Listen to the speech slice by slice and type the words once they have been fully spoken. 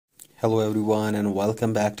Hello everyone and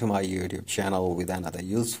welcome back to my YouTube channel with another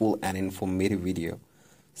useful and informative video.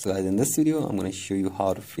 So guys, in this video I'm going to show you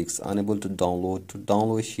how to fix unable to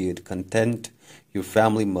download shared content. Your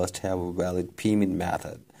family must have a valid payment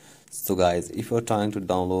method. So guys, if you're trying to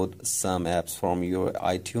download some apps from your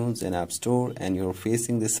iTunes and App Store and you're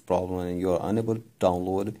facing this problem and you're unable to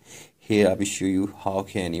download, here I will show you how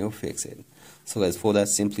can you fix it. So guys, for that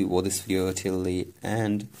simply watch this video till the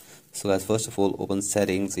end. So guys, first of all, open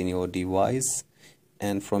settings in your device,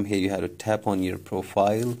 and from here you have to tap on your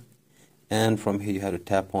profile, and from here you have to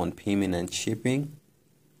tap on payment and shipping.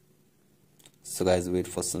 So guys, wait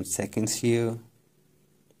for some seconds here.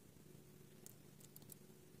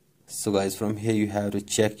 So guys, from here you have to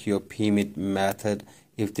check your payment method,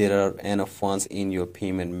 if there are enough funds in your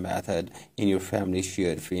payment method, in your family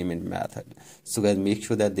shared payment method. So guys, make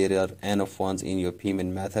sure that there are enough funds in your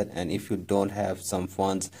payment method, and if you don't have some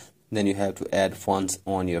funds, then you have to add funds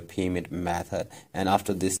on your payment method. And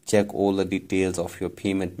after this, check all the details of your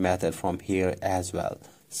payment method from here as well.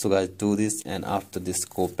 So guys, do this, and after this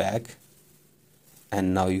go back,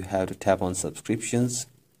 and now you have to tap on subscriptions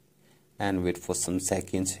and wait for some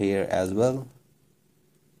seconds here as well.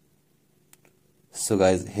 So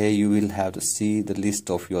guys, here you will have to see the list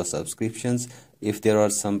of your subscriptions. If there are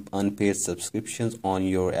some unpaid subscriptions on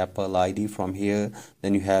your Apple ID from here,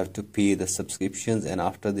 then you have to pay the subscriptions, and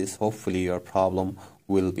after this hopefully your problem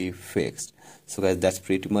will be fixed. So guys, that's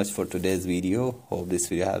pretty much for today's video. Hope this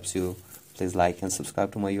video helps you. Please like and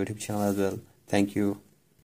subscribe to my YouTube channel as well. Thank you.